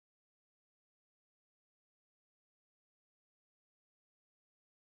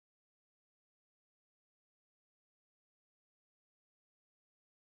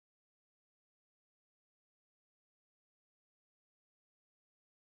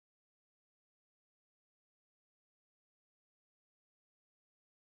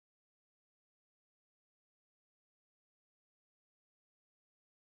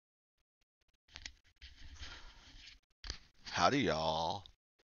Howdy y'all,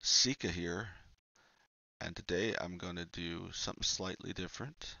 Sika here, and today I'm going to do something slightly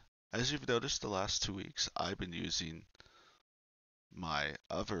different. As you've noticed the last 2 weeks, I've been using my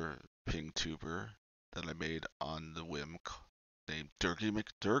other Pngtuber that I made on the whim named Durgy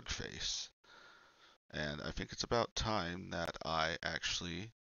McDurgface. And I think it's about time that I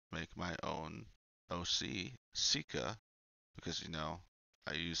actually make my own OC, Sika, because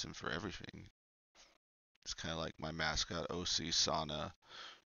I use him for everything. It's kind of like my mascot, OC, Sauna,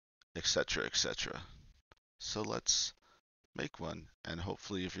 etc., etc. So let's make one, and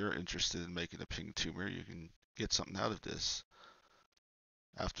hopefully if you're interested in making a Pngtuber, you can get something out of this.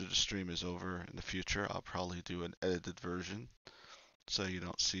 After the stream is over in the future, I'll probably do an edited version, so you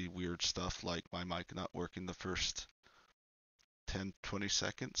don't see weird stuff like my mic not working the first 10-20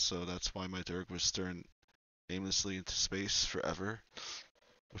 seconds, so that's why my Derg was staring aimlessly into space forever,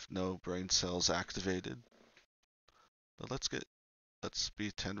 with no brain cells activated. But let's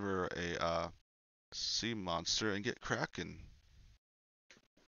be Tenver a sea monster and get cracking.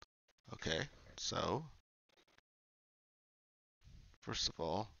 Okay, so first of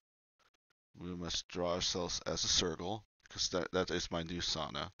all, we must draw ourselves as a circle, because that is my new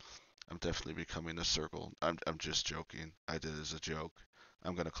sauna. I'm definitely becoming a circle. I'm just joking. I did it as a joke.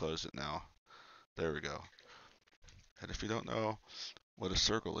 I'm gonna close it now. There we go. And if you don't know what a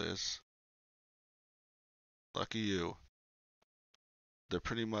circle is, lucky you. They're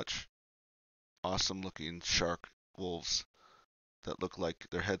pretty much awesome looking shark wolves that look like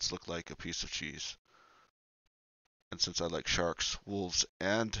their heads look like a piece of cheese. And since I like sharks, wolves,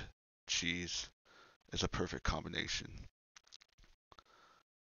 and cheese, it's a perfect combination.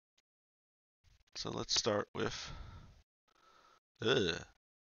 So let's start with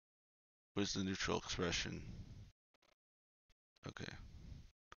where's the neutral expression? Okay,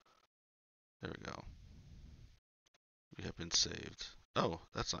 there we go. We have been saved. Oh,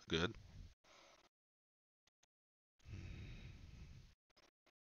 that's not good.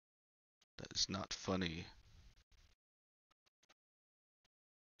 That is not funny.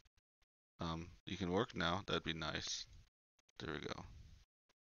 You can work now. That'd be nice. There we go.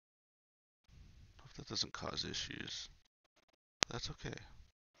 Hope that doesn't cause issues. That's okay.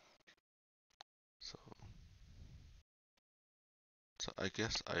 So, so I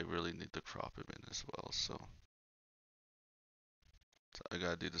guess I really need to crop him in as well. So I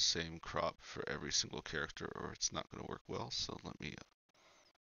gotta do the same crop for every single character, or it's not gonna work well. So let me.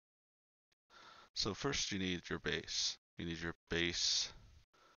 So first you need your base. You need your base.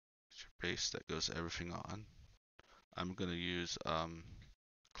 Your base that goes everything on. I'm gonna use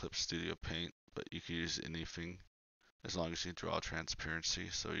Clip Studio Paint, but you can use anything as long as you draw transparency.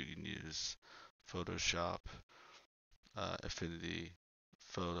 So you can use Photoshop, Affinity,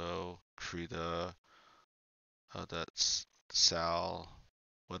 Photo, Krita, that's Sal,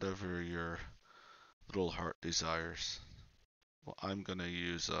 whatever your little heart desires. Well, I'm gonna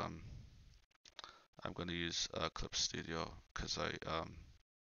use Clip Studio because I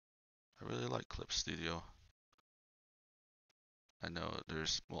really like Clip Studio. I know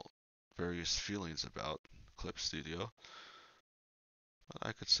there's various feelings about Clip Studio, but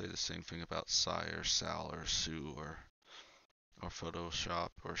I could say the same thing about Sai or Sal or Sue or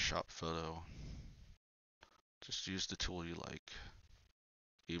Photoshop or Shop Photo. Just use the tool you like,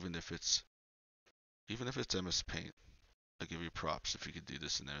 even if it's MS Paint. I give you props if you could do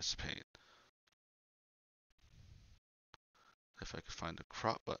this in MS Paint. If I could find a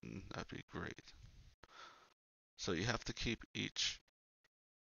crop button, that'd be great. So you have to keep each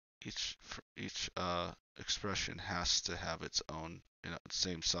expression has to have its own,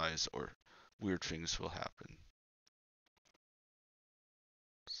 same size, or weird things will happen.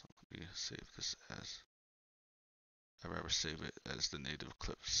 So let me save this as. I'd rather save it as the native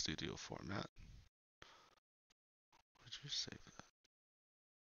Clip Studio format. Would you save that?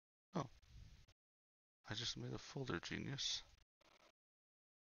 Oh, I just made a folder, genius.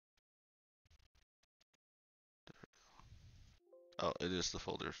 There we go. Oh, it is the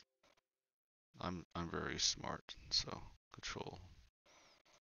folder. I'm very smart, so control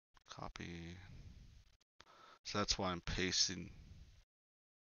copy. So that's why I'm pasting.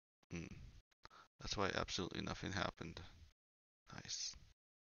 That's why absolutely nothing happened. Nice.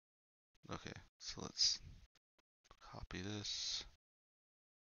 Okay, so let's copy this.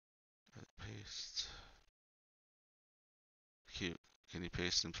 Paste. Cute. Can you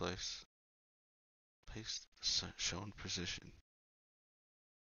paste in place? Paste shown position.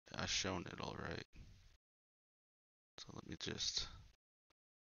 I've shown it alright. So let me just.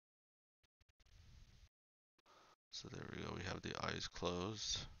 So there we go. We have the eyes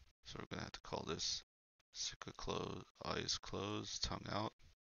closed. So we're gonna have to call this Sika closed, eyes closed, tongue out.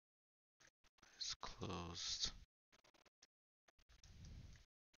 Eyes closed,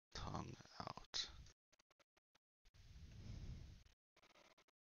 tongue out.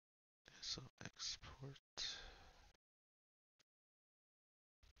 So export.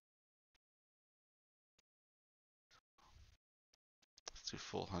 Let's do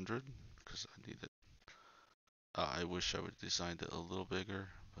full 100 because I need it. I wish I would have designed it a little bigger,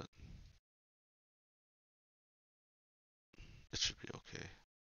 but it should be okay.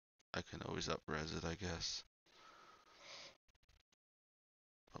 I can always up-res it, I guess.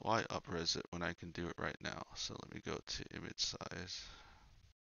 But why up-res it when I can do it right now? So let me go to image size.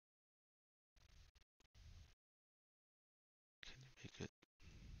 Can you make it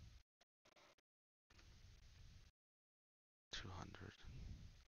 200?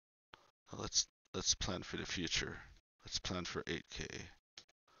 Now let's plan for the future. Let's plan for 8K.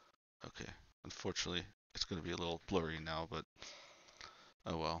 Okay. Unfortunately, it's going to be a little blurry now, but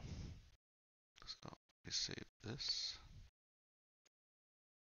oh well. So let me save this.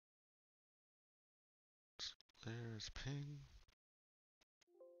 There's ping.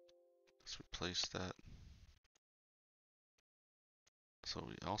 Let's replace that. So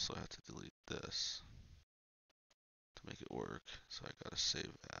we also have to delete this to make it work. So I gotta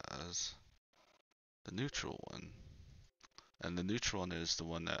save as the neutral one. And the neutral one is the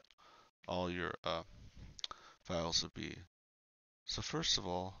one that all your files will be. So first of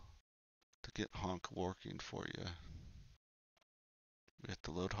all, to get Honk working for you, we have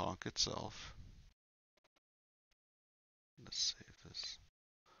to load Honk itself. Let's save this.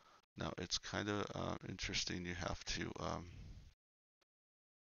 Now it's kind of interesting. You have to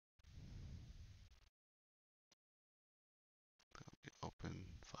open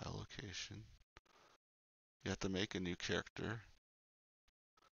file location. You have to make a new character.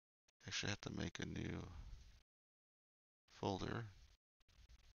 Actually, have to make a new folder.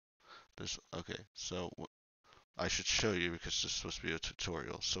 Okay, so I should show you because this is supposed to be a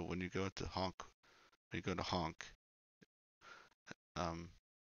tutorial. So when you go to Honk,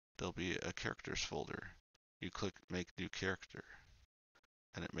 there'll be a characters folder. You click make new character,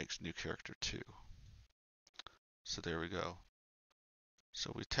 and it makes new character 2. So there we go.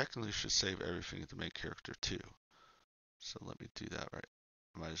 So we technically should save everything to make character 2. So let me do that right.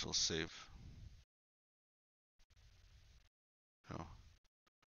 Might as well save. Oh,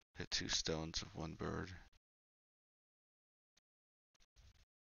 hit 2 stones of 1 bird.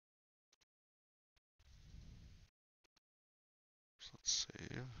 So let's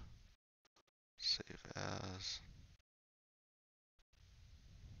save. Save as.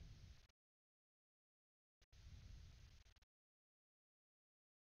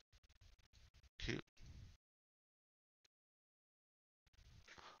 Cute.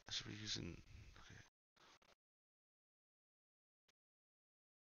 I should be using. Okay.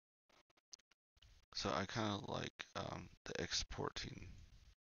 So I kind of like the exporting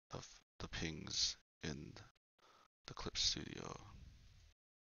of the pings in the Clip Studio.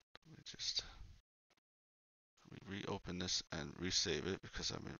 Let me just reopen this and resave it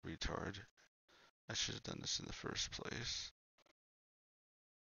because I'm a retard. I should have done this in the first place.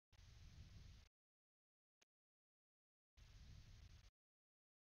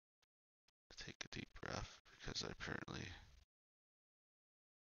 Take a deep breath because I apparently.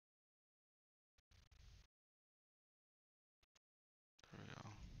 There we go.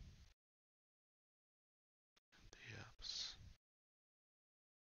 The apps.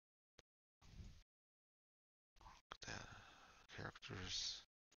 Data characters.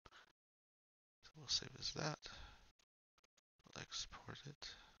 So we'll save as that. We'll export it.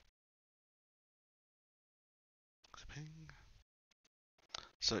 Ping.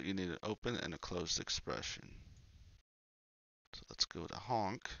 So you need an open and a closed expression. So let's go to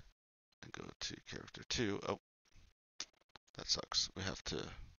Honk and go to character 2. Oh, that sucks. We have to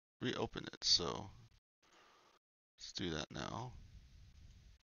reopen it. So let's do that now.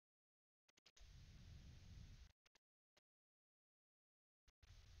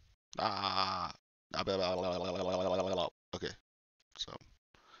 Okay, so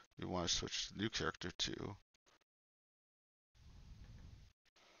we want to switch to new character 2.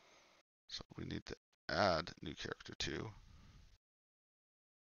 So we need to add new character 2. We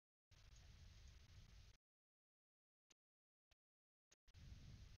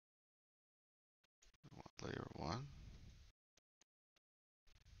want layer 1.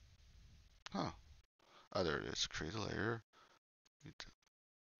 Huh. Oh, there it is. Create a layer.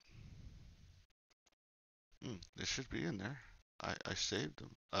 They should be in there. I saved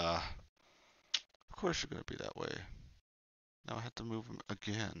them. Of course you're going to be that way. Now I have to move them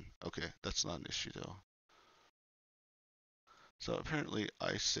again. Okay, that's not an issue though. So apparently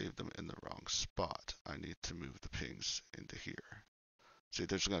I saved them in the wrong spot. I need to move the pings into here. See,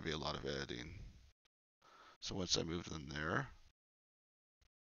 there's going to be a lot of editing. So once I move them there,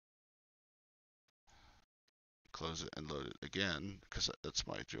 close it and load it again, because that's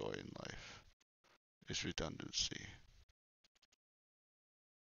my joy in life, is redundancy.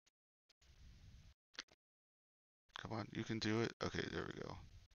 Come on, you can do it. Okay, there we go.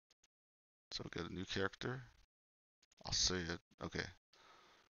 So we got a new character. I'll say it. Okay.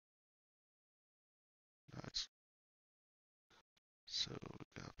 That's so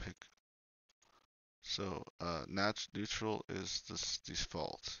we gotta pick. So neutral is this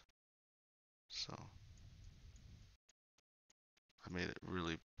default. So I made it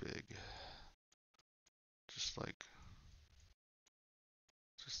really big, just like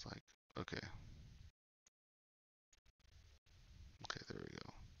okay, okay, there we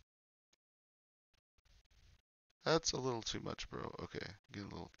go. That's a little too much, bro. Okay, getting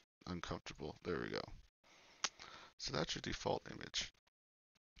a little uncomfortable. There we go. So that's your default image.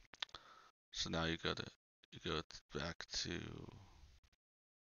 So now you go back to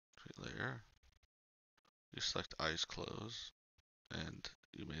create layer. You select eyes closed, and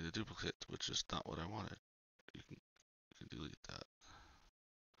you made a duplicate, which is not what I wanted. You can delete that.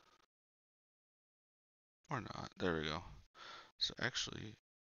 Or not. There we go. So actually,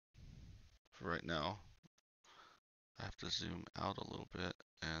 for right now, I have to zoom out a little bit,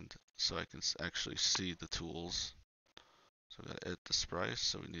 and so I can actually see the tools. So I gotta edit the sprice,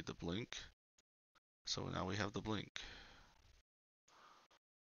 so we need the blink. So now we have the blink.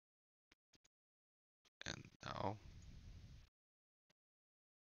 And now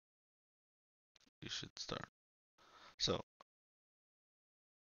you should start. So,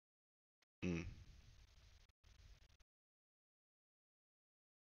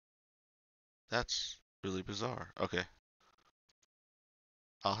 that's really bizarre. Okay,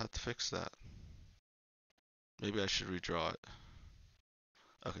 I'll have to fix that. Maybe I should redraw it.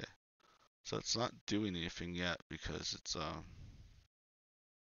 Okay, so it's not doing anything yet because it's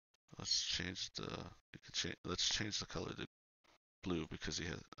let's change the let's change the color to blue because he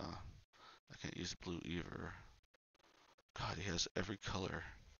has I can't use blue either. God, he has every color.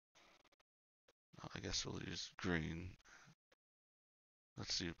 I guess we'll use green.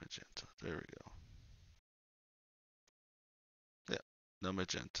 Let's do magenta. There we go. Yeah, no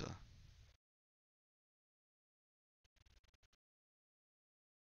magenta.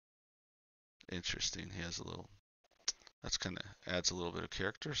 Interesting. He has a little. That's kind of adds a little bit of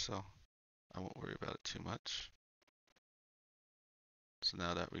character, so I won't worry about it too much. So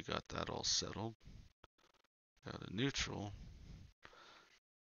now that we got that all settled, go to neutral,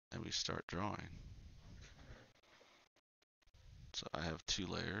 and we start drawing. So I have 2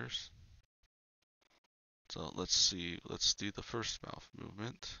 layers. So let's see, let's do the first mouth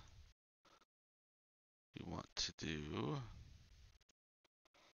movement. We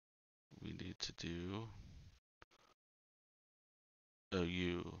need to do a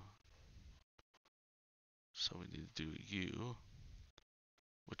U. So we need to do a U,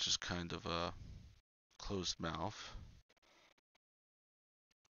 which is kind of a closed mouth.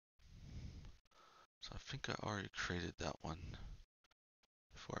 So I think I already created that one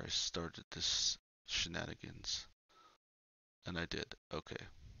before I started this shenanigans. And I did, okay.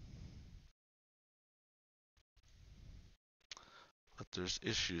 But there's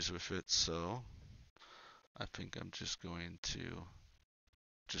issues with it, so I think I'm just going to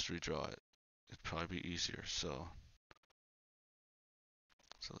just redraw it. It'd probably be easier, so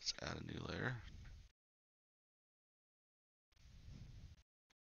let's add a new layer.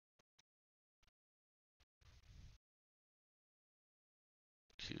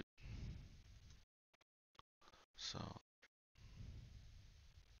 Cute. So,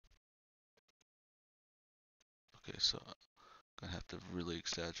 okay, so I'm gonna have to really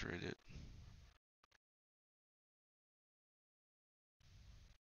exaggerate it.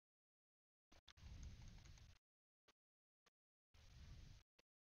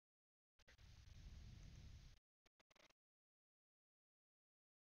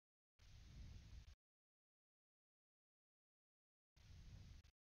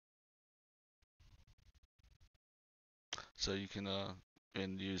 So you can,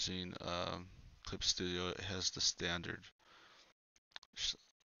 in using Clip Studio, it has the standard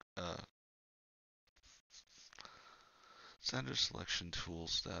uh, selection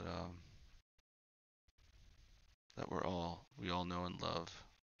tools that we all know and love.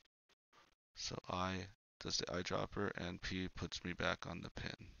 So I does the eyedropper and P puts me back on the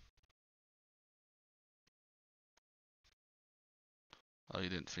pin. Oh, you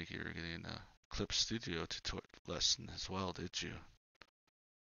didn't think you were getting Clip Studio tutorial lesson as well, did you?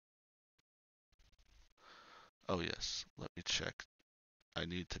 Oh yes, let me check. I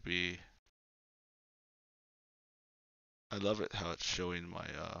need to be... I love it how it's showing my,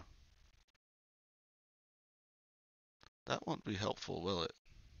 That won't be helpful, will it?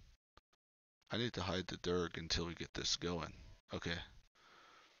 I need to hide the derg until we get this going. Okay.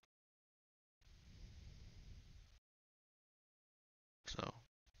 So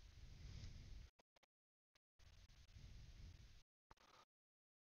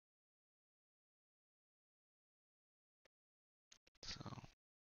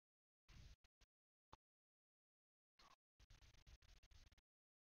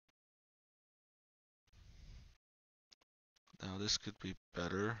now this could be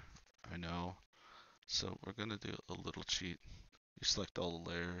better, I know. So we're gonna do a little cheat. You select all the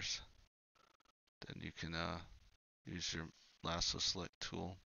layers, then you can use your lasso select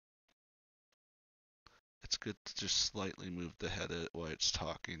tool. It's good to just slightly move the head while it's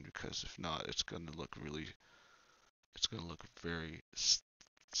talking, because if not, it's gonna look very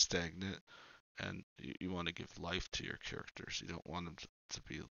stagnant, and you want to give life to your characters. You don't want them to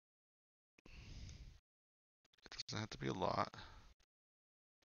be, it doesn't have to be a lot.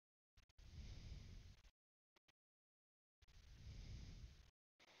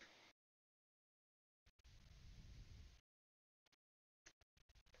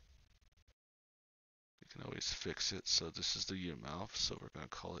 You can always fix it. So this is the U mouth, so we're gonna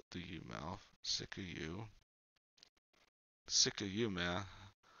call it the U mouth. Sick of you. Sick of you, man.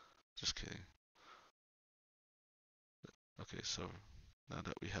 Just kidding. Okay, so now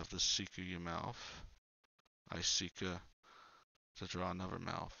that we have the seek of you mouth, I seek to draw another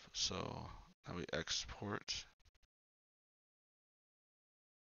mouth. So now we export.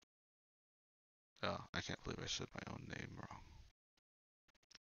 Oh, I can't believe I said my own name wrong.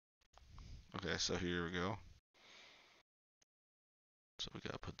 Okay, so here we go. So we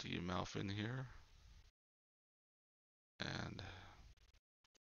gotta put the U mouth in here. And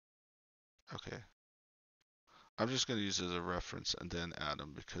okay. I'm just gonna use it as a reference and then add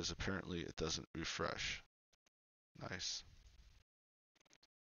them because apparently it doesn't refresh. Nice.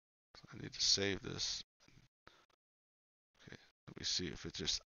 So I need to save this. Okay, let me see if it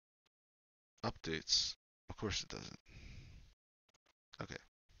just updates. Of course it doesn't. Okay,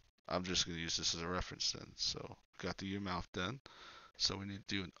 I'm just going to use this as a reference then. So we got the U mouth done. So we need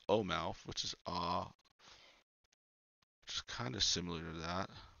to do an O mouth, which is ah, which is kind of similar to that.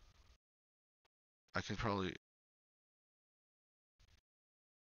 I can probably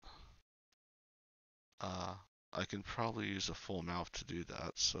I can probably use a full mouth to do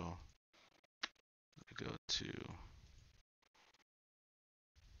that. So let me go to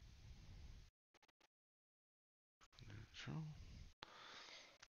neutral.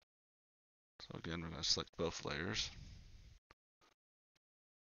 So again, we're going to select both layers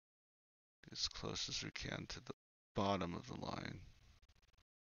as close as we can to the bottom of the line.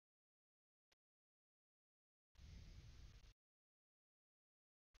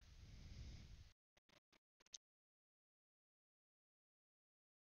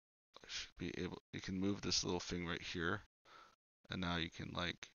 I should be able, you can move this little thing right here, and now you can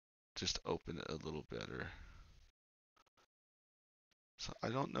like just open it a little better. So I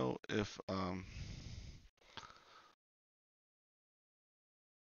don't know if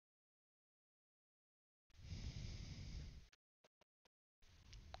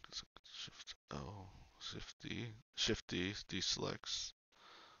Shift O, Shift D deselects.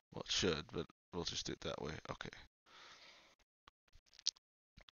 Well, it should, but we'll just do it that way. Okay.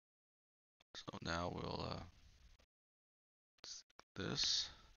 So now we'll this.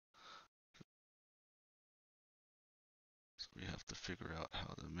 So we have to figure out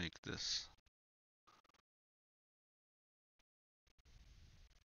how to make this.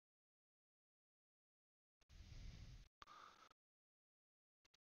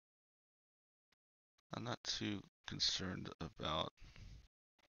 I'm not too concerned about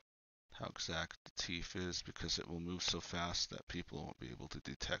how exact the teeth is because it will move so fast that people won't be able to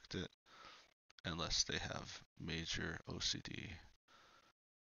detect it unless they have major OCD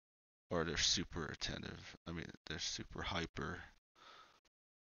or they're super attentive. I mean, they're super hyper.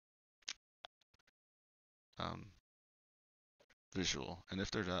 Visual, and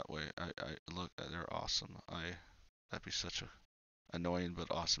if they're that way, I look, they're awesome. That'd be such a annoying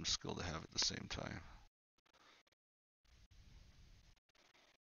but awesome skill to have at the same time.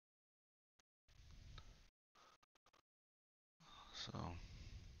 So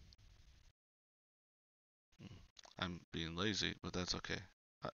I'm being lazy, but that's okay.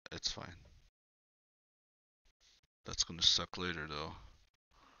 It's fine. That's gonna suck later though.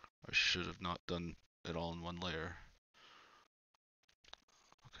 I should have not done it all in one layer.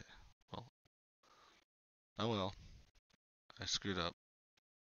 Okay, well, oh well, I screwed up.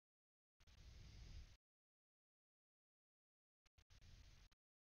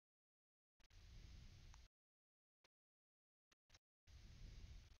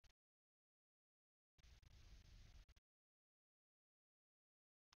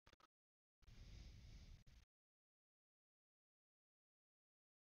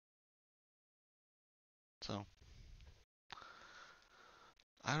 So,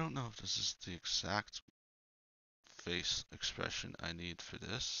 I don't know if this is the exact face expression I need for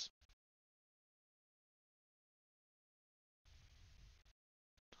this,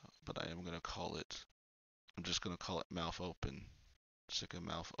 but I am going to call it, I'm just going to call it mouth open. Stick a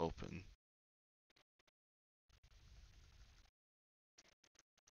mouth open.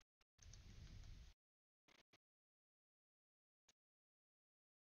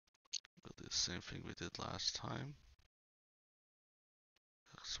 We'll do the same thing we did last time.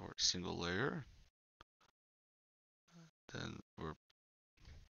 Sort single layer. Then we're,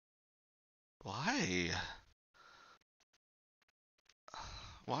 why?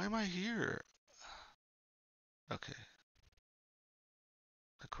 Why am I here? Okay.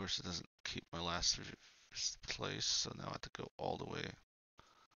 Of course it doesn't keep my last place, so now I have to go all the way.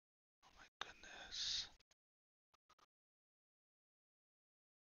 Oh my goodness.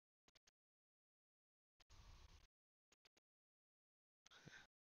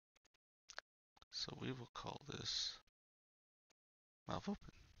 So we will call this mouth open.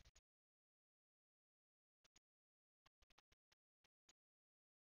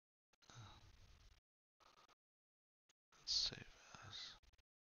 Save as.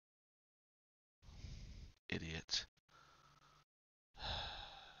 Idiot.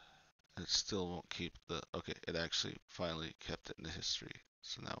 It still won't keep the, okay, it actually finally kept it in the history.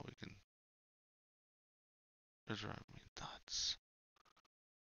 So now we can, you're driving me nuts.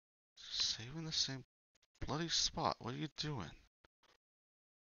 Saving the same bloody spot. What are you doing?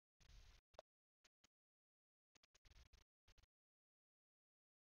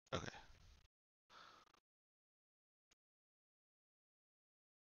 Okay.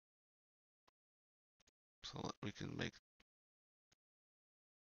 So we can make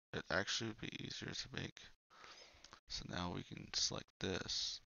it actually be easier to make. So now we can select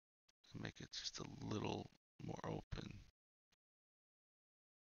this and make it just a little more open.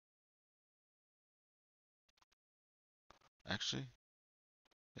 Actually,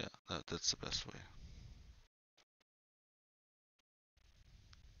 yeah, that's the best way.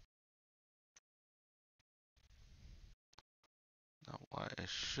 Now why I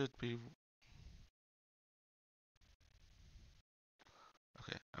should be,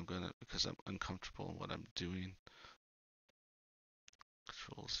 okay, I'm gonna, because I'm uncomfortable in what I'm doing,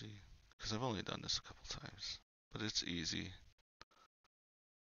 Control Z, because I've only done this a couple times, but it's easy.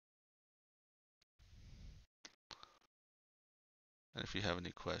 And if you have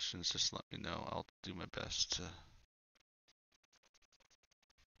any questions, just let me know. I'll do my best to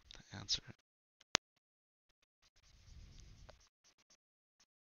answer it.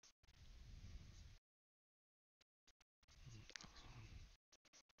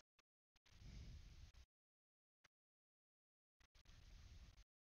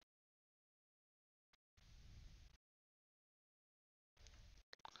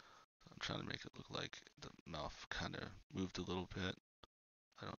 I'm trying to make it look like the mouth kind of moved a little bit.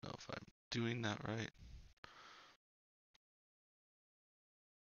 I don't know if I'm doing that right.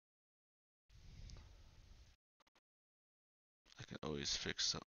 I can always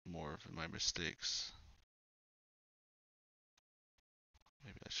fix up more of my mistakes.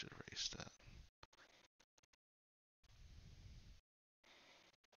 Maybe I should erase that.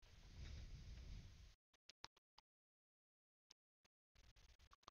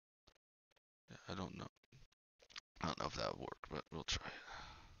 Yeah, I don't know. I don't know if that would work, but we'll try it.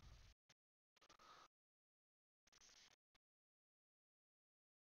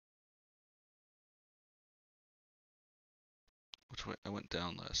 Which way? I went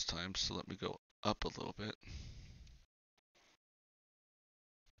down last time, so let me go up a little bit.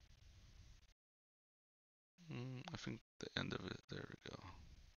 I think the end of it, there we go.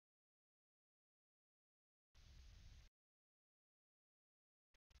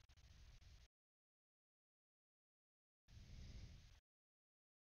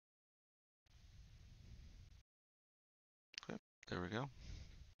 Okay, there we go.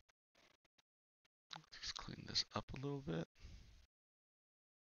 Just clean this up a little bit.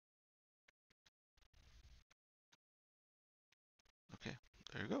 Okay,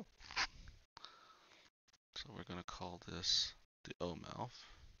 there you go. So we're gonna call this the O mouth.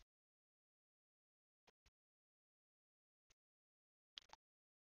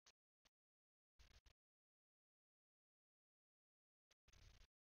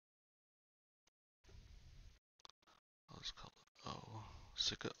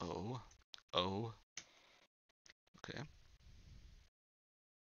 Sika O. O. Okay.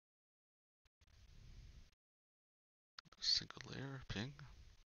 Single layer, ping.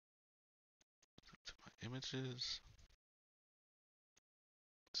 To my images.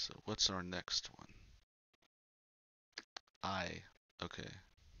 So what's our next one? I. Okay.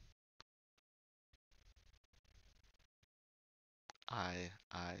 I,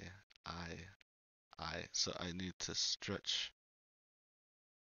 I, I, I. So I need to stretch.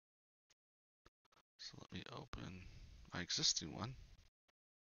 So let me open my existing one.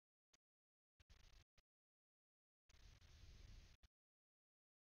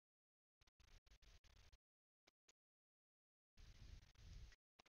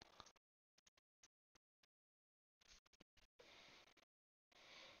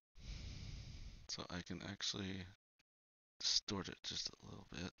 So I can actually distort it just a little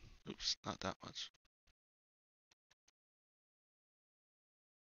bit. Oops, not that much.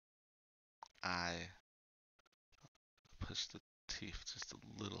 I push the teeth just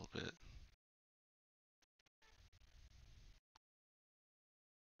a little bit.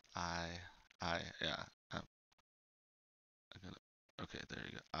 I, yeah. I'm gonna, okay, there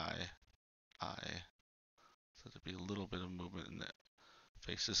you go. I. So there'd be a little bit of movement in the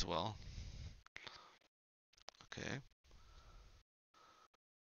face as well. Okay.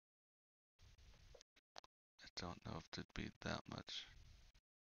 I don't know if it'd be that much.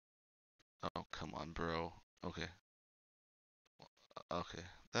 Oh, come on, bro. Okay. Okay,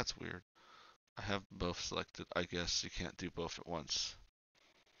 that's weird. I have both selected. I guess you can't do both at once.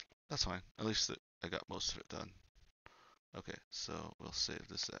 That's fine. At least I got most of it done. Okay, so we'll save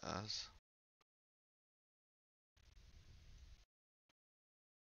this as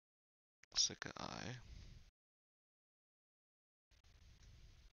Sika I.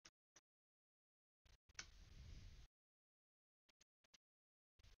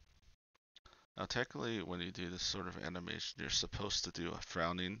 Now, technically, when you do this sort of animation, you're supposed to do a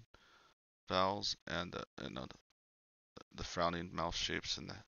frowning vowels and the frowning mouth shapes and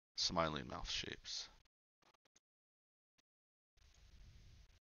the smiling mouth shapes.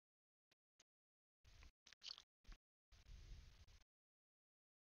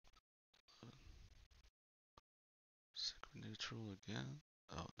 Sika neutral again.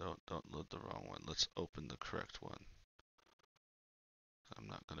 Oh, don't load the wrong one. Let's open the correct one. I'm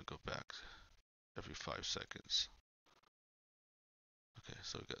not gonna go back every 5 seconds. Okay,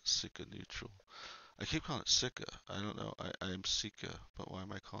 so we got Sika neutral. I keep calling it Sika. I don't know. I am Sika, but why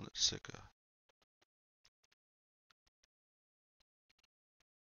am I calling it Sika?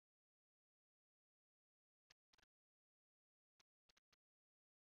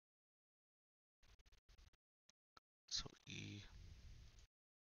 So E.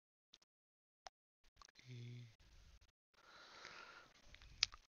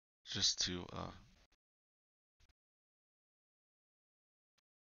 Just to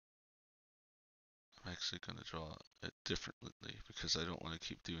I'm actually going to draw it differently because I don't want to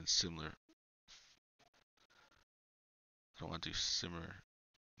keep doing similar. I don't want to do similar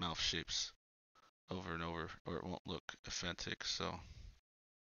mouth shapes over and over, or it won't look authentic. So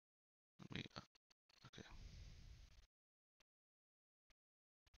let me. Okay.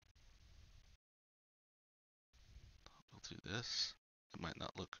 We'll do this. It might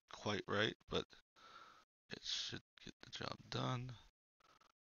not look quite right, but it should get the job done.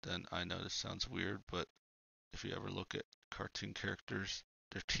 Then I know this sounds weird, but if you ever look at cartoon characters,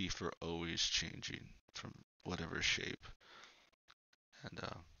 their teeth are always changing from whatever shape. And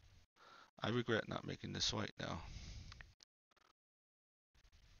I regret not making this white now.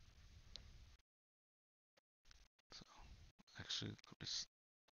 So actually, let me.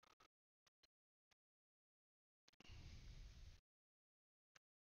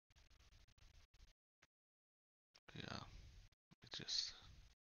 Yeah, it just.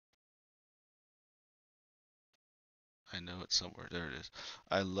 I know it's somewhere. There it is.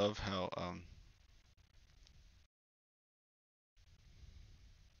 I love how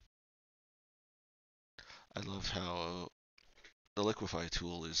the liquify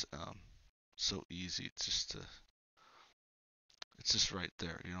tool is so easy. It's just right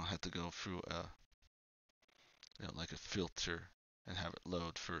there. You don't have to go through like a filter and have it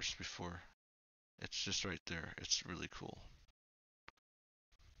load first before. It's just right there. It's really cool.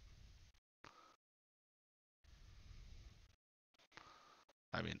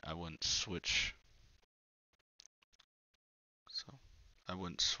 I mean, I wouldn't switch. So I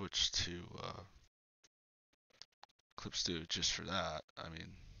wouldn't switch to Clip Studio just for that. I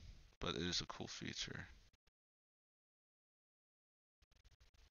mean, but it is a cool feature.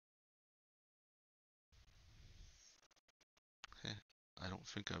 Okay, I don't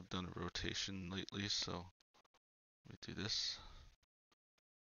think I've done a rotation lately, so let me do this.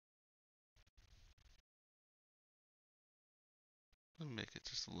 Let me make it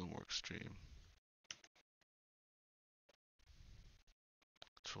just a little more extreme.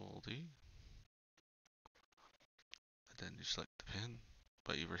 Control D. And then you select the pin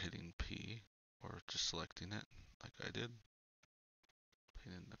by either hitting P or just selecting it like I did.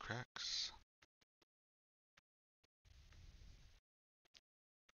 Paint in the cracks.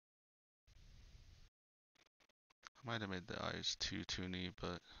 I might have made the eyes too toony,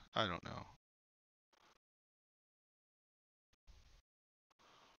 but I don't know.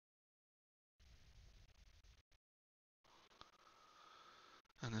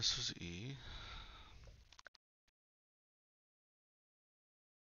 And this was E.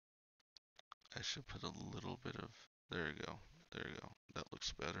 I should put a little bit of, there you go, there you go. That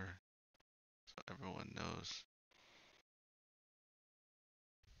looks better, so everyone knows.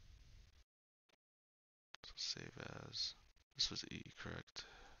 So save as, this was E, correct?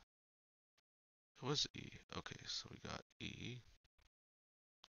 It was E, okay, so we got E,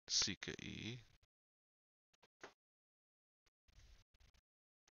 Sika E.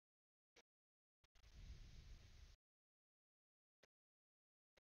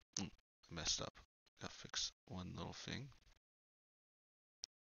 I messed up, gotta fix one little thing.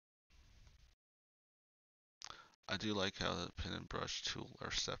 I do like how the pen and brush tool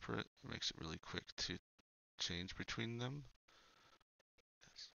are separate. It makes it really quick to change between them.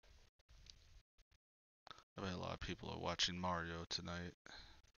 Yes. I bet a lot of people are watching Mario tonight.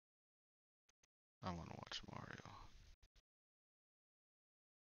 I want to watch Mario.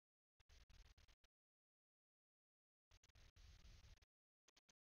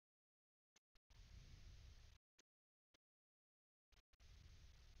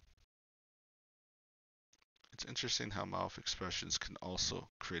 It's interesting how mouth expressions can also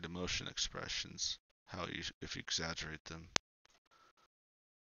create emotion expressions. How you, if you exaggerate them.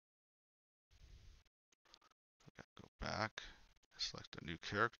 Go back, select a new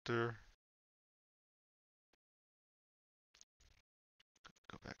character.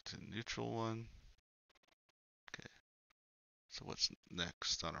 Go back to the neutral one. Okay. So what's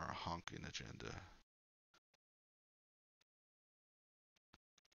next on our honking agenda?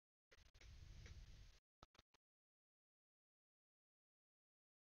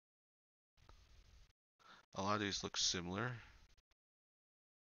 A lot of these look similar.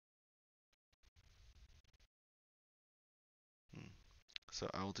 So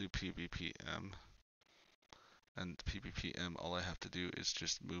I'll do PBPM. And PBPM, all I have to do is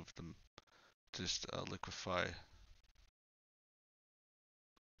just move them, just liquefy.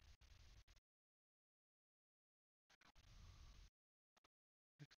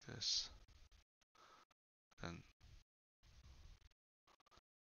 Like this. Then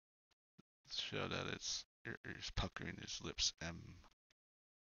show that it's, he's puckering his lips.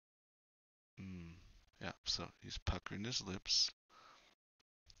 Yeah, so he's puckering his lips.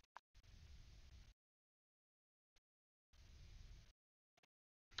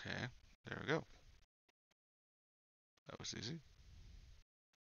 Okay, there we go. That was easy.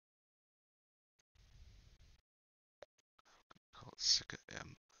 Call it Sika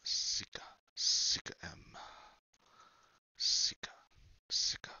M. Sika. Sika M. Sika.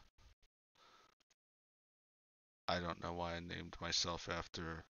 Sika. I don't know why I named myself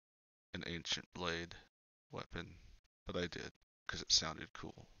after an ancient blade weapon, but I did, because it sounded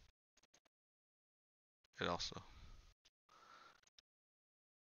cool. It also.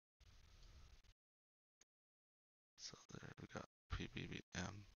 So there we got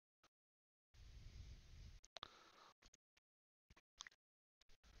PBBM.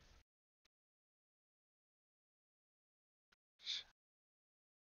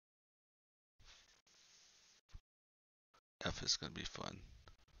 F is going to be fun.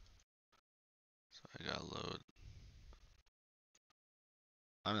 So I gotta load.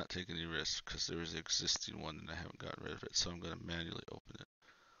 I'm not taking any risks because there is an existing one and I haven't gotten rid of it, so I'm going to manually open it.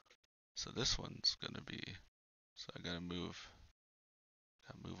 So this one's going to be, so I gotta move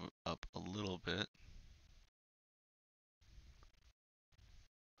it up a little bit.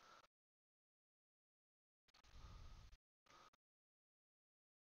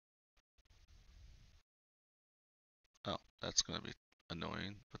 Oh, that's going to be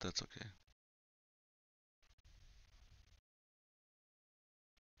annoying, but that's okay.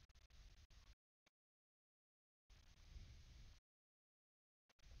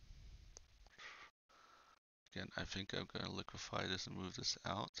 Again, I think I'm going to liquefy this and move this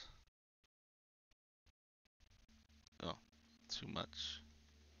out. Oh, too much.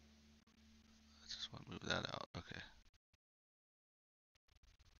 I just want to move that out. Okay.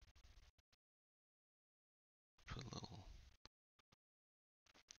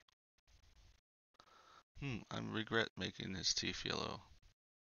 I regret making his teeth yellow.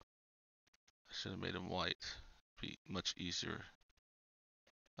 I should have made him white. Be much easier.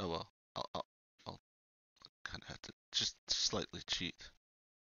 Oh well. I'll kind of have to just slightly cheat.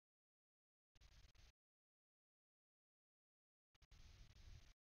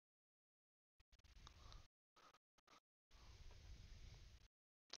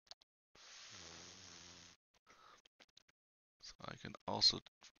 So I can also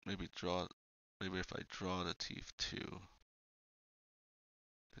maybe draw, maybe if I draw the teeth too,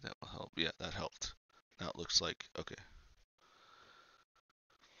 that will help. Yeah, that helped. Now it looks like, okay.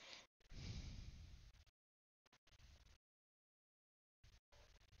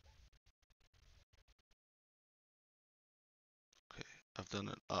 Okay, I've done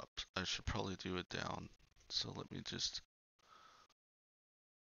it up. I should probably do it down. So let me just,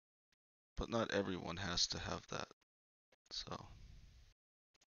 but not everyone has to have that. So,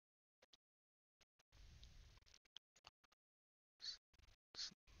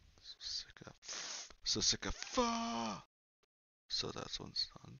 Sika, so Sika, fa. So that's one's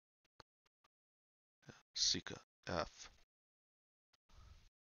done. Yeah, Sika, F.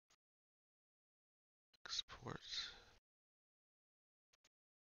 Export.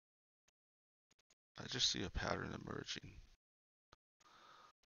 I just see a pattern emerging.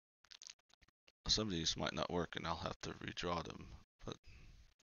 Some of these might not work and I'll have to redraw them, but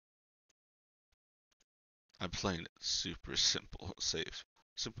I'm playing it super simple, safe.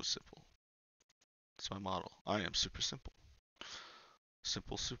 Simple. It's my model. I am super simple.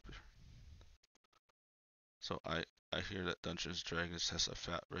 Simple super. So I hear that Dungeons & Dragons has a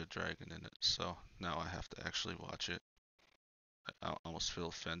fat red dragon in it, so now I have to actually watch it. I almost feel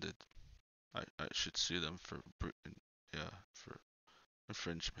offended. I should sue them for yeah, for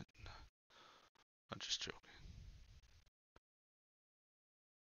infringement. I'm just joking.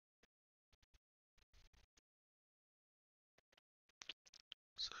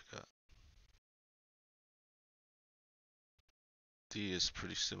 So I got D is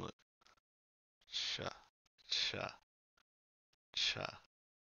pretty similar. Cha, cha, cha,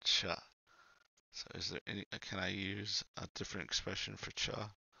 cha. So is there any, can I use a different expression for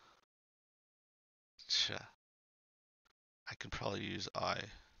cha? Cha. I can probably use I.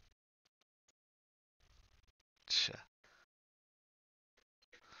 Cha.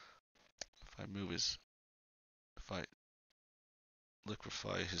 If I move his, if I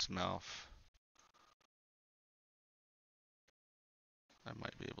liquefy his mouth, I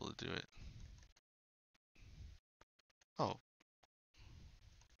might be able to do it. Oh.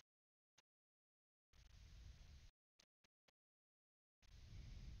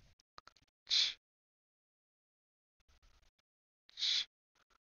 Ch, ch,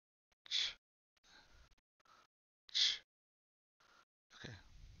 ch, ch. Okay.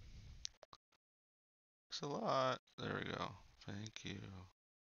 Thanks a lot. There we go. Thank you.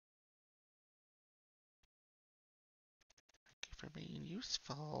 Thank you for being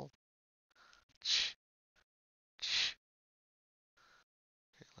useful. Ch, ch.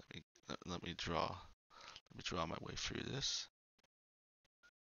 Okay, let me draw. Let me draw my way through this.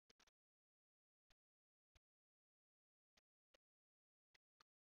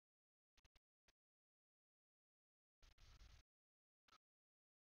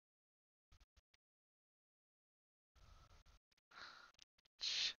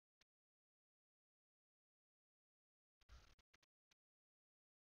 Ch.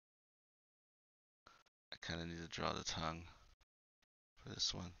 I kind of need to draw the tongue for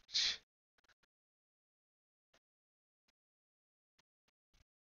this one. Ch.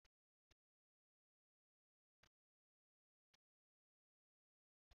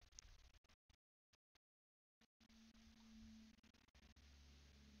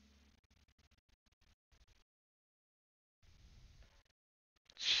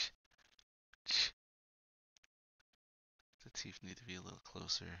 Ch. Ch. The teeth need to be a little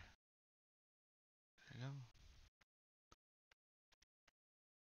closer. There you go.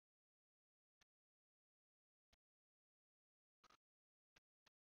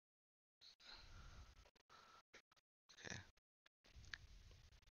 Okay.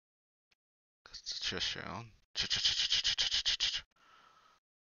 That's the chest sound. Ch ch ch ch ch ch ch ch.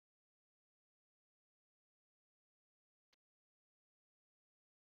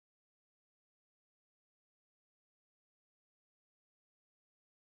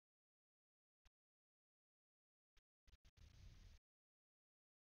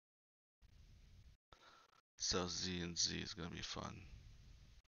 So Z and Z is gonna be fun.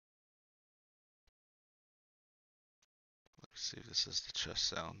 Let me see if this is the chest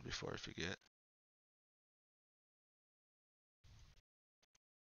sound before I forget.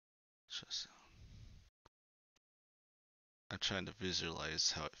 Chest sound. I'm trying to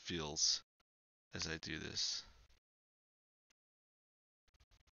visualize how it feels as I do this.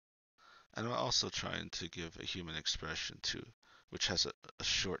 And I'm also trying to give a human expression too, which has a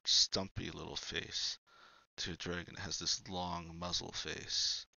short, stumpy little face. To a dragon, it has this long muzzle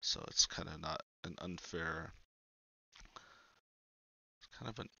face, so it's kind of not an unfair. It's kind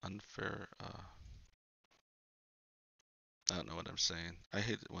of an unfair. I don't know what I'm saying. I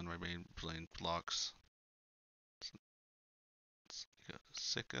hate it when my main brain blocks. Let's go to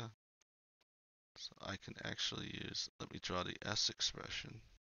Sika, so I can actually use. Let me draw the S expression.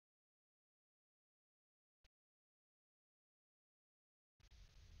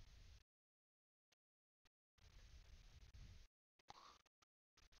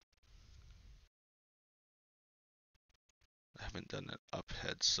 I haven't done an up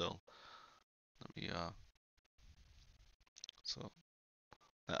head, so let me so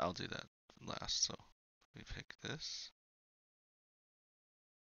I'll do that last. So let me pick this.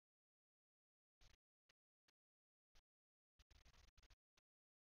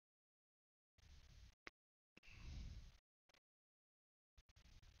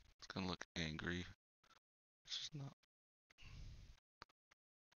 It's gonna look angry, which is not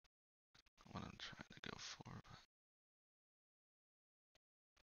what I'm trying to go for. But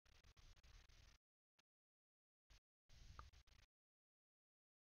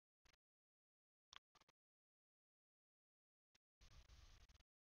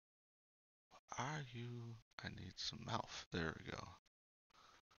are you? I need some mouth. There we go.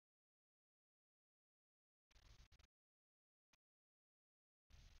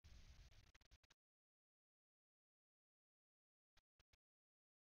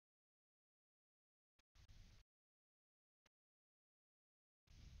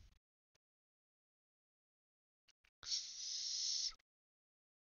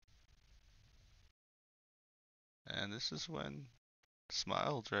 And this is when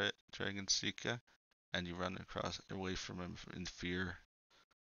smile, Dragon Sika, and you run across away from him in fear.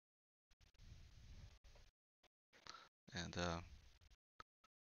 And I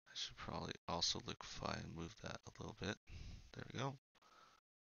should probably also look fly and move that a little bit. There we go.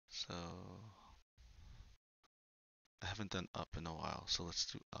 So I haven't done up in a while, so let's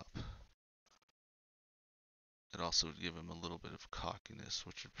do up. It also would give him a little bit of cockiness,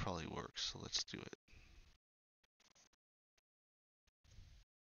 which would probably work, so let's do it.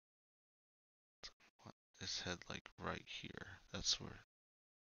 Want his head like right here. That's where.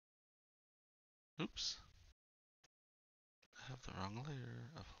 Oops. I have the wrong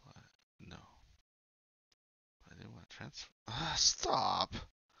layer. Apply. No. I didn't want to transfer. Ah, stop!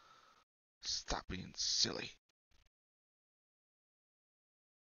 Stop being silly.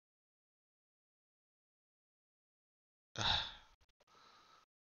 Ah,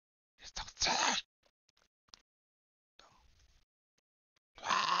 it's so silly.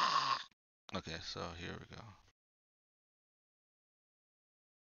 Ah. Okay, so here we go.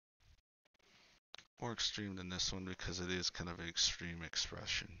 More extreme than this one because it is kind of an extreme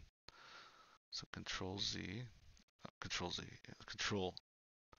expression. So Control Z, Control Z, Control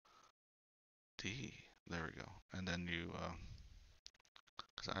D. There we go. And then you,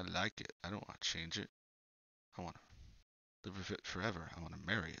 because I like it. I don't want to change it. I want to live with it forever. I want to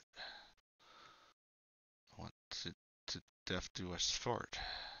marry it. I want to death do us part.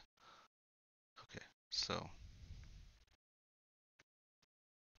 Okay, so.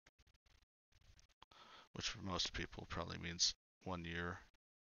 Which for most people probably means 1 year,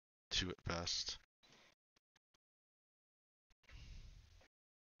 2 at best.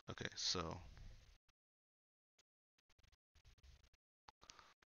 Okay, so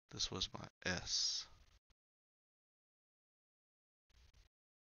this was my S.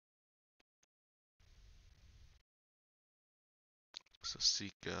 So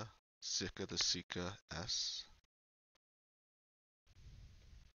Sika the Sika S.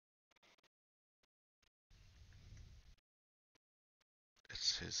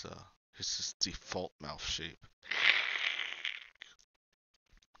 It's his default mouth shape.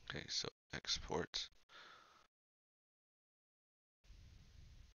 Okay, so export.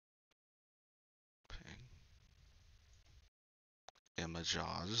 Ping.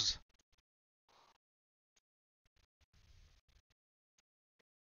 Images.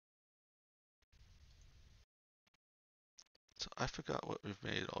 So I forgot what we've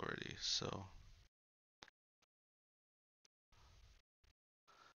made already, so.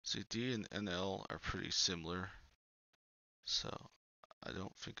 See, D and NL are pretty similar. So I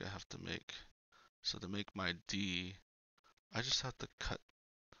don't think I have to make, so to make my D, I just have to cut,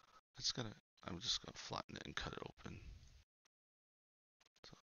 I'm just gonna flatten it and cut it open.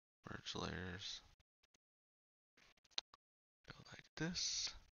 So merge layers. this.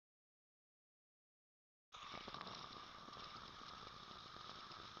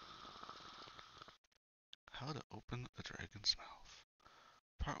 How to open a dragon's mouth.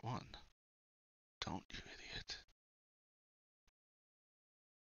 Part 1. Don't, you idiot.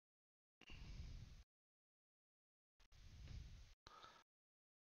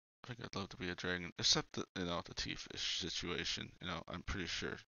 I think I'd love to be a dragon, except the, the T-fish situation. I'm pretty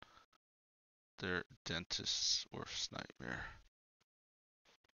sure they're dentist's worst nightmare.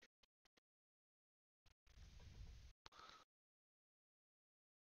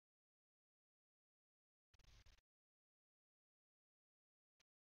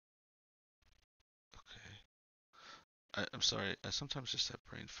 I'm sorry, I sometimes just have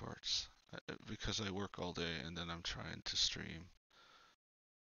brain farts because I work all day and then I'm trying to stream.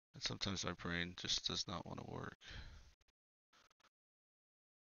 And sometimes my brain just does not want to work.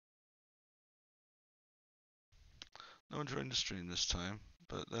 No one joined the stream this time,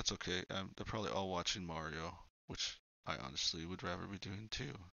 but that's okay. They're probably all watching Mario, which I honestly would rather be doing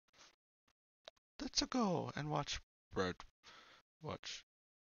too. Let's go and watch Brad. Watch.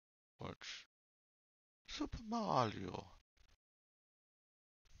 Super Mario.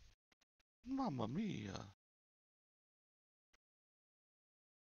 Mamma mia.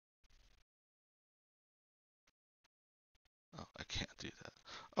 Oh, I can't do that.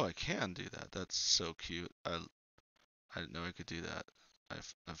 Oh, I can do that. That's so cute. I didn't know I could do that.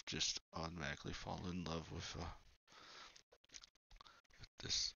 I've just automatically fallen in love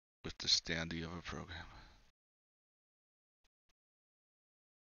this with this dandy of a program.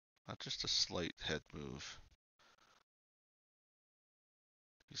 Not just a slight head move.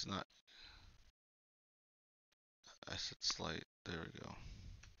 He's not. I said slight. There we go.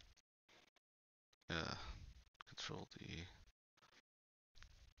 Yeah. Control D.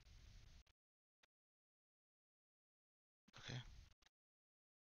 Okay.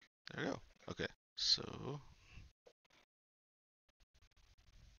 There we go. Okay. So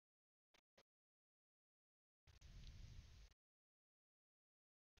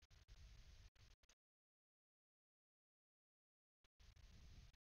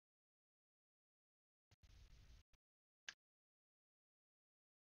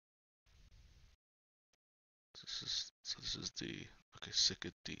this is D. Okay, sick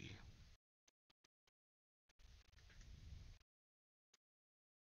of D.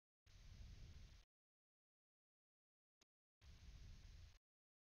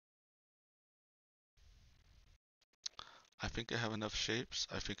 I think I have enough shapes.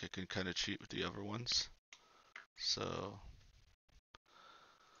 I think I can kind of cheat with the other ones. So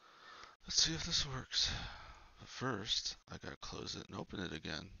let's see if this works. But first, I gotta close it and open it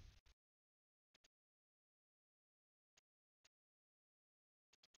again.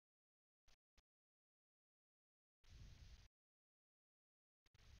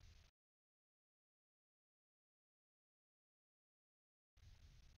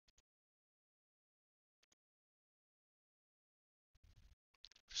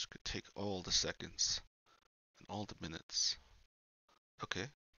 This could take all the seconds and all the minutes. Okay,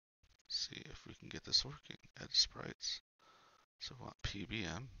 see if we can get this working. Add sprites. So I want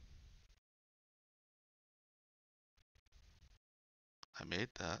PBM. I made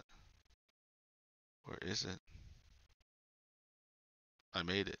that. Where is it? I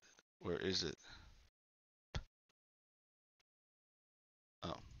made it. Where is it?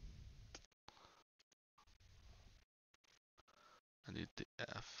 Oh. I need the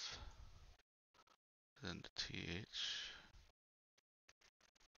F. Then the TH.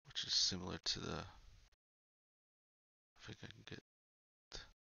 Which is similar to the... I think I can get...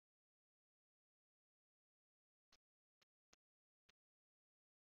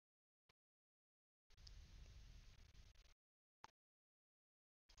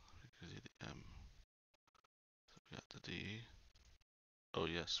 I can do the M. So we got the D. Oh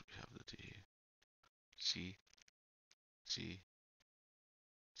yes, we have the D. G. G.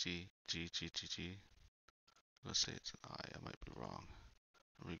 G. G. G. G. G. Let's say it's an I. I might be wrong.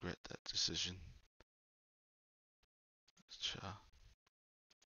 I regret that decision. Cha.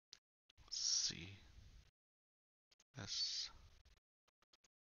 C. S.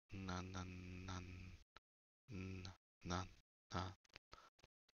 Nan. Nan. Nan. N. Nan. Na.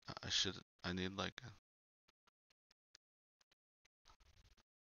 I should. I need like a.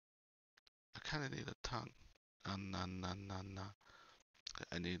 I kind of need a tongue. Na. Na. Na. Na.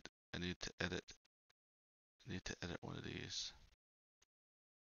 I need. I need to edit. I need to edit one of these.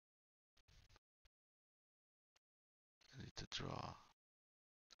 I need to draw.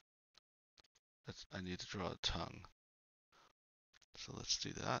 I need to draw a tongue. So let's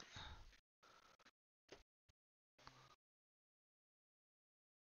do that.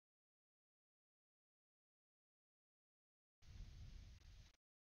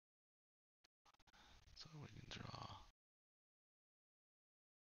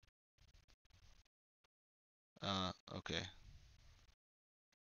 Okay.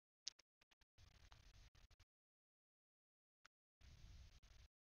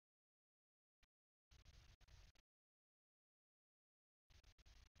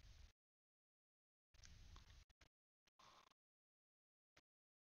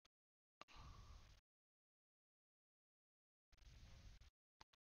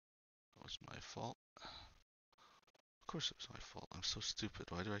 It was my fault. Of course it was my fault. I'm so stupid.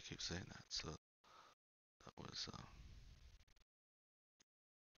 Why do I keep saying that? So that was,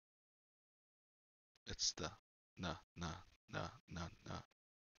 it's the na na na na na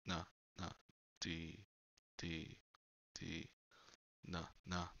na na d d d na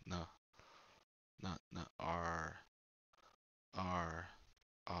na na na na r r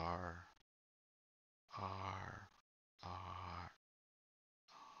r r.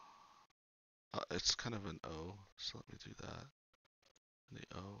 It's kind of an O, so let me do that. And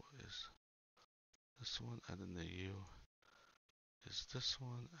the O is this one, and then the U is this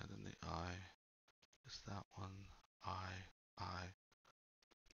one, and then the I is that one. I,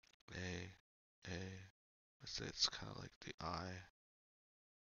 A. Let's say it's kind of like the I.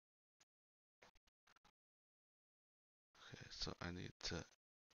 Okay, so I need to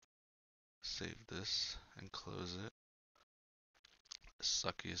save this and close it.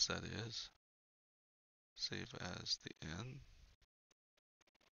 Sucky as that is. Save as the N.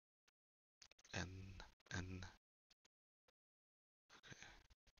 N. N. Okay.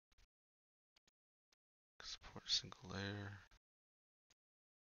 Export single layer.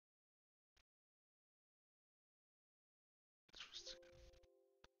 Interesting.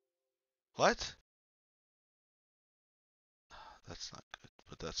 What? That's not good,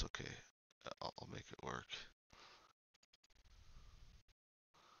 but that's okay. I'll make it work.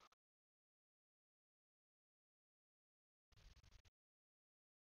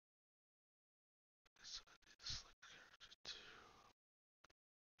 So I need to select character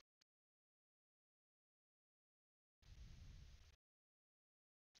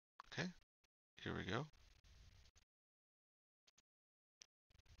 2. Okay, here we go.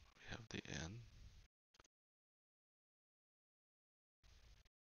 We have the N.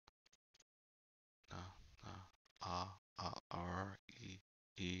 No, no. R, E,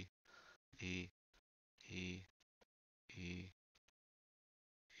 E, E, E, E,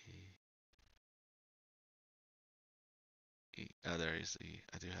 E, E. Oh, there is the E.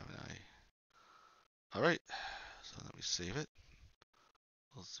 I do have an I. All right, so let me save it.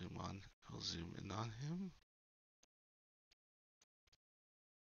 We'll zoom on. We'll zoom in on him.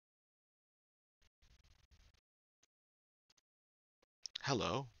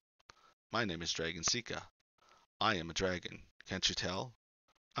 Hello, my name is Dragon Sika. I am a dragon. Can't you tell?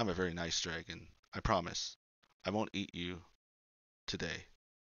 I'm a very nice dragon. I promise. I won't eat you today.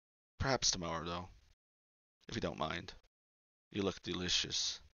 Perhaps tomorrow, though, if you don't mind. You look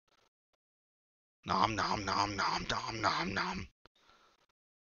delicious. Nom nom nom nom nom nom nom.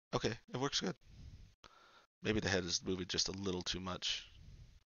 Okay, it works good. Maybe the head is moving just a little too much,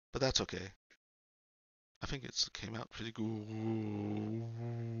 but that's okay. I think it came out pretty good.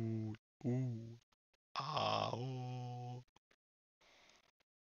 Ooh. Ah, oh.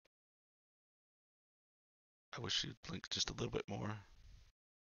 I wish you'd blink just a little bit more.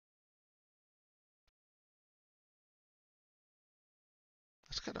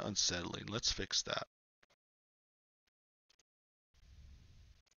 That's kind of unsettling. Let's fix that.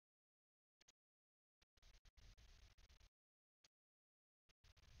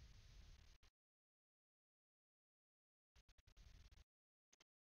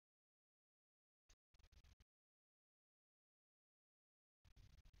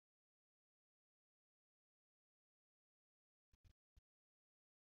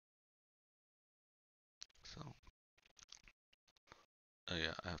 So, oh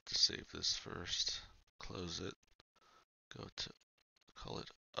yeah, I have to save this first. Close it. Go to, call it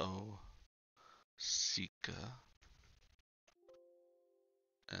O Sika.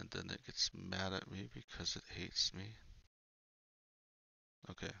 And then it gets mad at me because it hates me.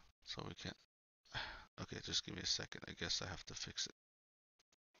 Okay, so we can't. Okay, just give me a second. I guess I have to fix it.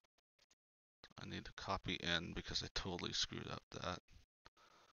 I need to copy N because I totally screwed up that.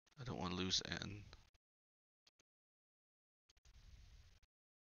 I don't want to lose N.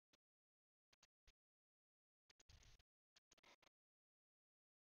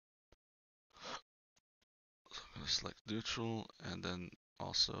 So I'm going to select neutral and then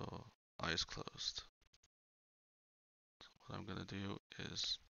also eyes closed. So what I'm going to do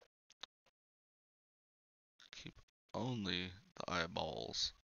is keep only the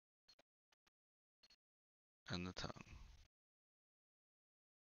eyeballs and the tongue.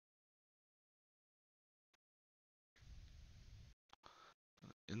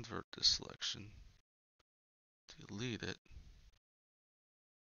 invert this selection, delete it.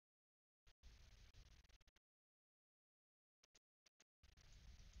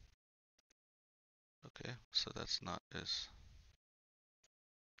 Okay, so that's not as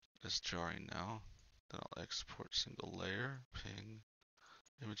jarring now. Then I'll export single layer, ping,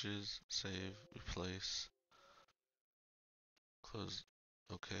 images, save, replace, close,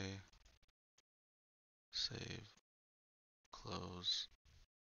 okay, save, close.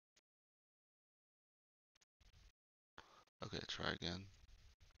 Okay, try again.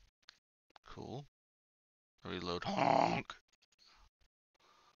 Cool. Reload. Honk!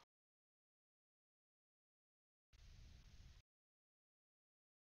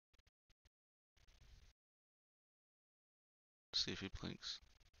 See if he blinks.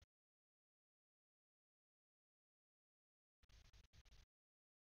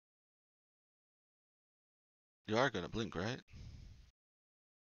 You are gonna blink, right?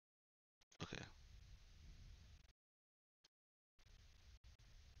 Okay.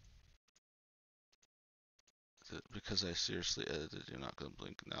 Because I seriously edited, you're not gonna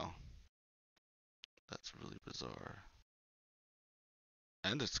blink now. That's really bizarre.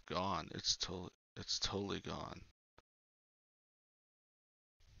 And it's gone. It's totally gone.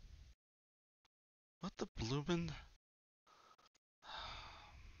 What the bloomin'?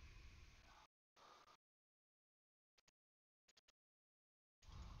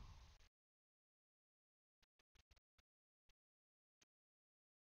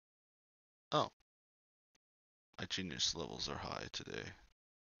 Oh, my genius levels are high today.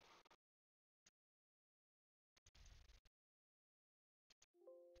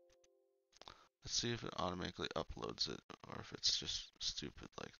 Let's see if it automatically uploads it or if it's just stupid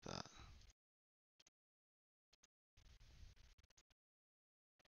like that.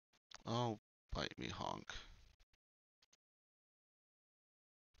 Oh, bite me, Honk.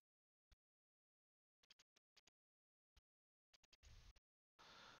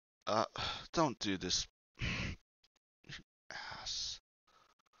 Uh, don't do this, you ass.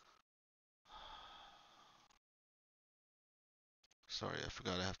 Sorry, I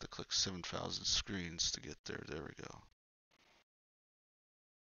forgot I have to click 7,000 screens to get there. There we go.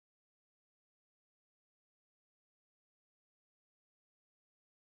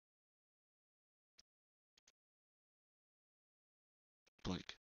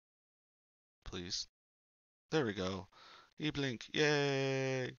 Blink, please. There we go. E-blink,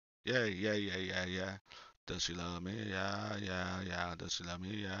 yay! Yay, yay, yay, yeah, yeah. Does she love me? Yeah, yeah, yeah. Does she love me?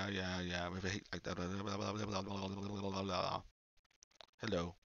 Yeah, yeah, yeah. With a hate like that.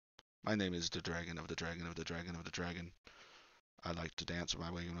 Hello. My name is the dragon of the dragon of the dragon of the dragon. I like to dance with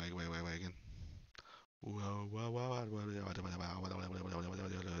my wagon, wagon, wagon, wagon.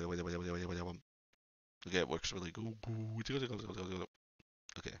 Okay, it works really good.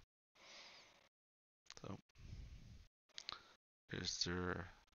 Okay, so here's their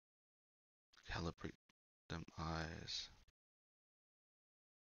calibrate them eyes.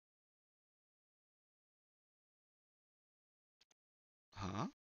 Huh?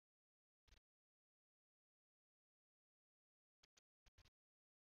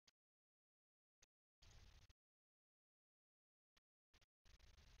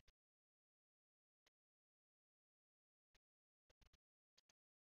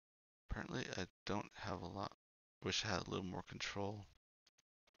 Apparently I don't have a lot. Wish I had a little more control.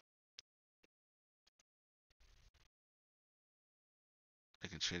 I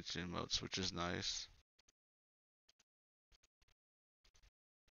can change the emotes, which is nice.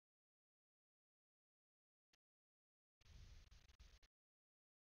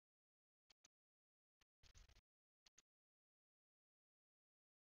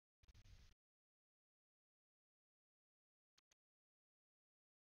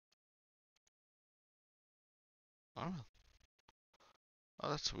 Oh, oh,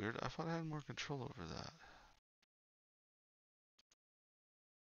 that's weird. I thought I had more control over that.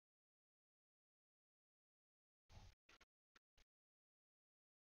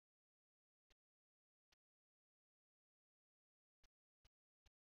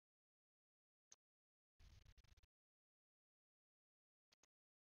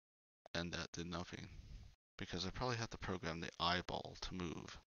 And that did nothing. Because I probably have to program the eyeball to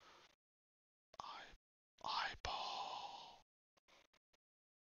move. Eyeball.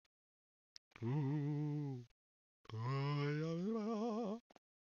 Ooh.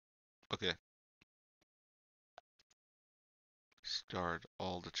 Okay. Start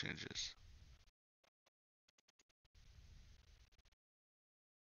all the changes.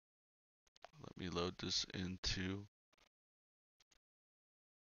 Let me load this into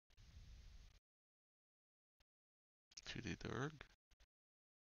 2D Derg.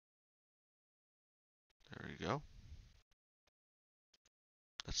 There you go.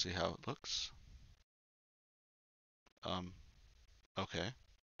 Let's see how it looks. Okay.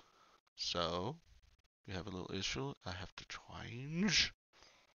 So we have a little issue. I have to change.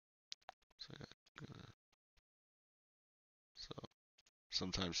 So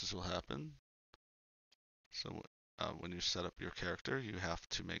sometimes this will happen. So when you set up your character, you have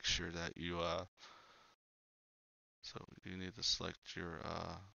to make sure that you so you need to select your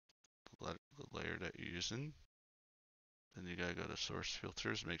the layer that you're using. Then you gotta go to source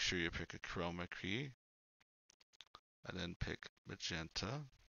filters, make sure you pick a chroma key, and then pick magenta,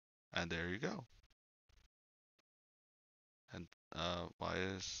 and there you go. And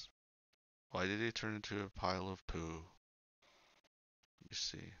why did he turn into a pile of poo? Let me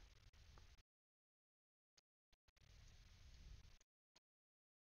see.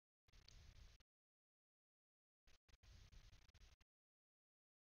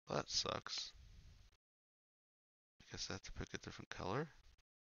 Well, that sucks. I guess I have to pick a different color.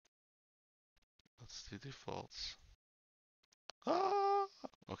 Let's do defaults. Ah!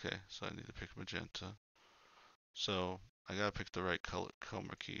 Okay, so I need to pick magenta. So I gotta pick the right color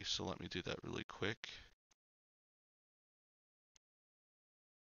chroma key, so let me do that really quick.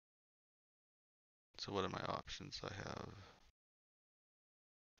 So what are my options? I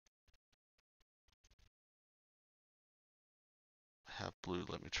have blue,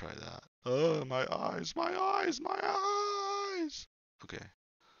 let me try that. Oh, my eyes, my eyes, my eyes! Okay.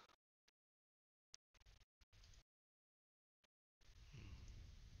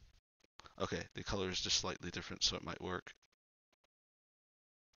 Okay, the color is just slightly different, so it might work.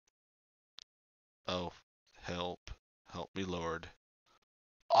 Oh, help. Help me, Lord.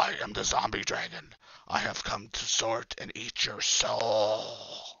 I am the zombie dragon. I have come to sort and eat your soul.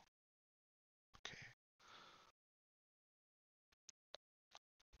 Okay.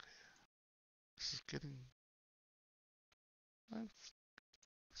 This is getting...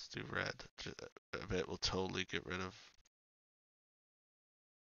 Let's do red. I bet we'll totally get rid of...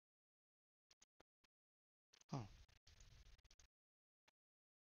 Oh.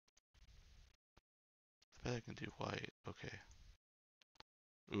 I bet I can do white. Okay.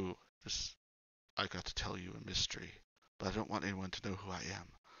 Ooh, this... I got to tell you a mystery, but I don't want anyone to know who I am,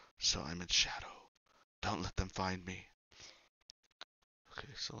 so I'm in shadow. Don't let them find me. Okay,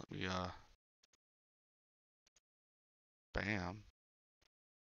 so let me, bam.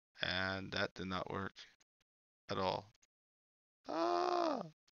 And that did not work at all. Ah!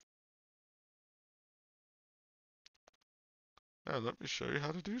 Yeah, let me show you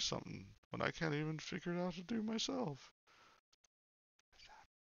how to do something when I can't even figure it out to do myself.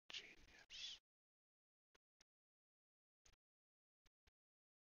 Genius.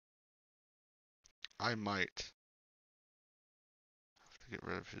 I might have to get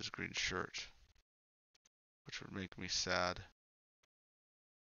rid of his green shirt, which would make me sad.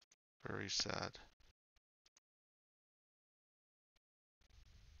 Very sad.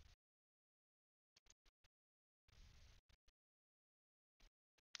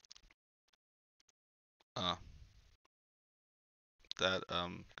 Uh, that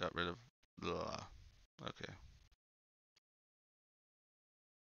got rid of the... Okay.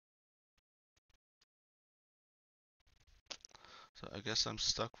 So I guess I'm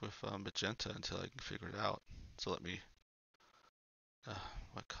stuck with magenta until I can figure it out. So let me...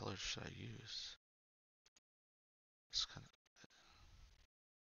 what color should I use? It's kind of...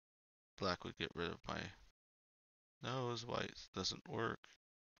 Black would get rid of my nose. White doesn't work.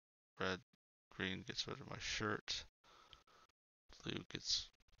 Red, green gets rid of my shirt. Blue gets...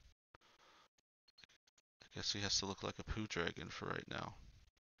 I guess he has to look like a poo dragon for right now,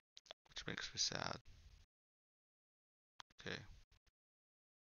 which makes me sad. Okay.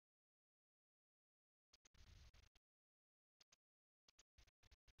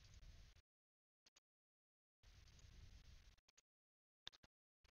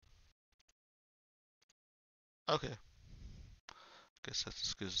 Okay. Guess that's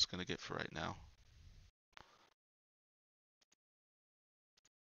as good as it's gonna get for right now.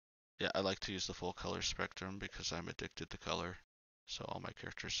 Yeah, I like to use the full color spectrum because I'm addicted to color. So all my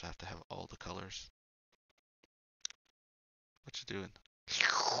characters have to have all the colors. What you doing?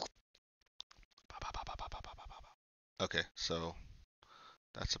 Okay, so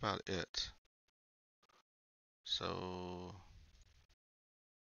that's about it. So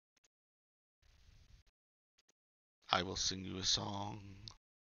I will sing you a song.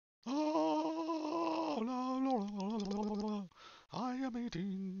 Oh, la, la, la, la, la, la. I am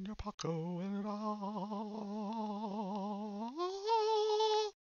eating your Paco and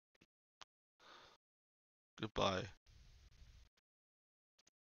Goodbye.